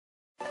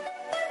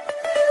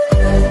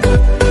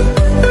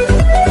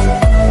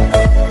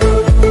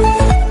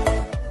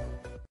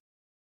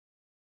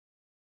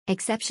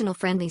Exceptional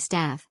friendly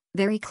staff,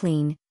 very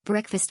clean,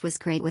 breakfast was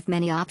great with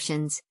many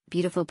options,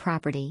 beautiful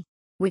property.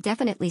 Would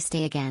definitely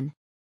stay again.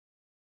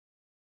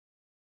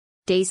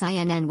 Days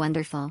INN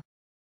wonderful.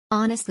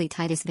 Honestly,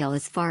 Titusville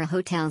as far as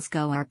hotels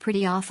go are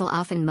pretty awful,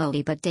 often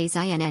moldy, but Days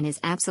INN is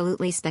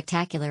absolutely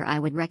spectacular. I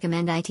would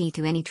recommend it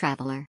to any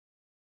traveler.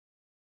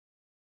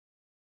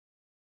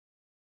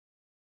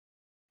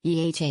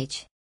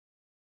 YHH.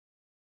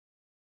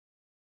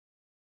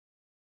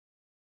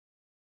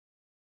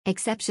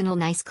 Exceptional,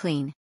 nice,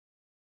 clean.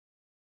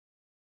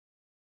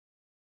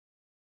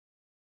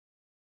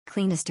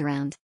 Cleanest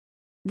around.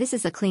 This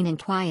is a clean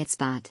and quiet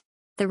spot.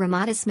 The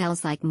Ramada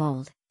smells like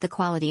mold, the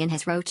Quality Inn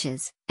has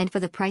roaches, and for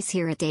the price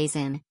here at Days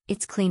Inn,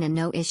 it's clean and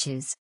no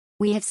issues.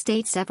 We have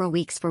stayed several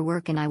weeks for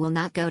work and I will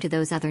not go to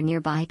those other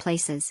nearby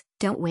places.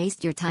 Don't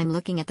waste your time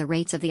looking at the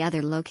rates of the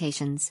other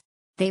locations.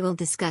 They will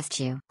disgust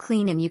you.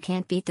 Clean and you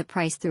can't beat the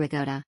price through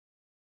Agoda.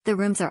 The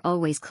rooms are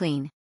always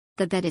clean.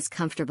 The bed is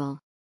comfortable.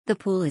 The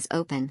pool is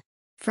open.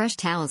 Fresh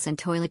towels and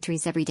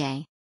toiletries every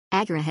day.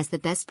 Agra has the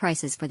best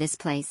prices for this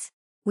place.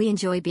 We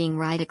enjoy being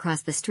right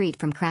across the street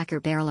from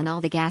Cracker Barrel and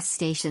all the gas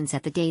stations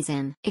at the Days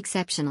Inn.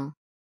 Exceptional.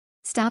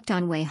 Stopped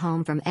on way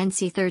home from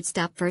NC. Third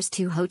stop, first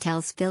 2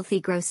 hotels. Filthy,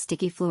 gross,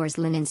 sticky floors,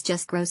 linens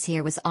just gross.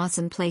 Here was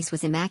awesome. Place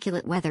was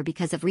immaculate, whether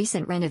because of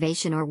recent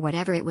renovation or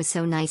whatever. It was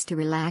so nice to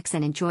relax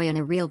and enjoy, and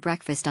a real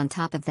breakfast on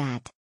top of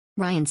that.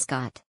 Ryan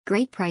Scott.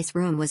 Great price.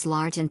 Room was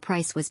large and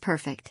price was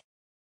perfect.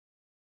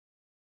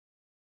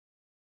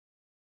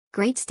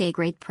 Great stay,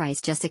 great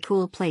price, just a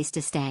cool place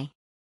to stay.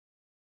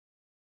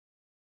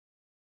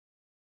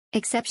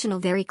 Exceptional,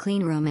 very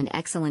clean room and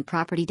excellent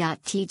property.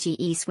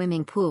 TGE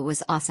swimming pool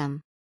was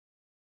awesome.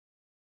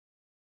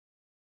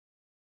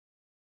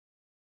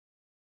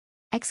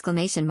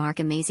 Exclamation mark,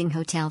 amazing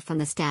hotel from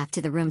the staff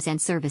to the rooms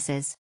and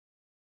services.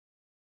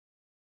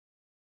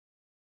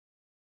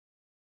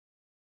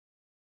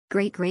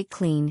 Great, great,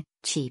 clean,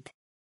 cheap.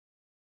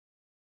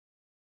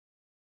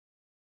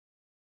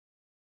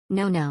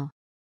 No.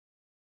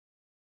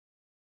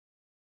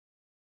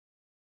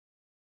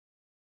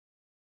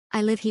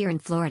 I live here in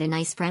Florida.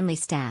 Nice, friendly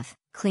staff,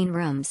 clean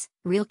rooms,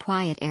 real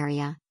quiet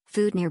area,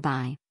 food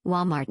nearby,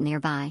 Walmart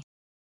nearby.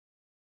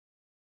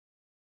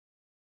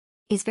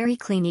 Is very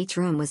clean. Each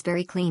room was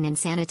very clean and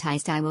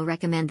sanitized. I will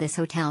recommend this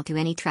hotel to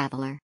any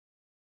traveler.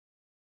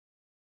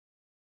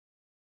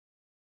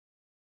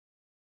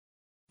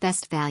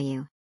 Best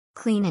value.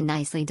 Clean and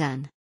nicely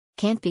done.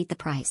 Can't beat the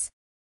price.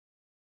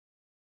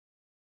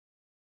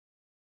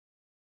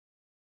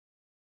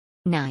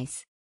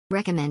 Nice.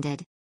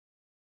 Recommended.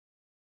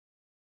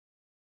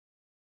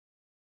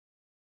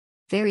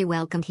 Very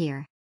welcomed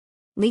here.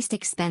 Least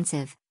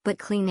expensive, but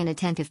clean and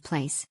attentive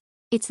place.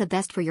 It's the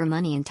best for your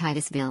money in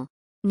Titusville.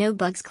 No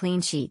bugs,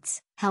 clean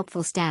sheets,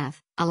 helpful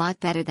staff, a lot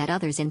better than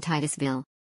others in Titusville.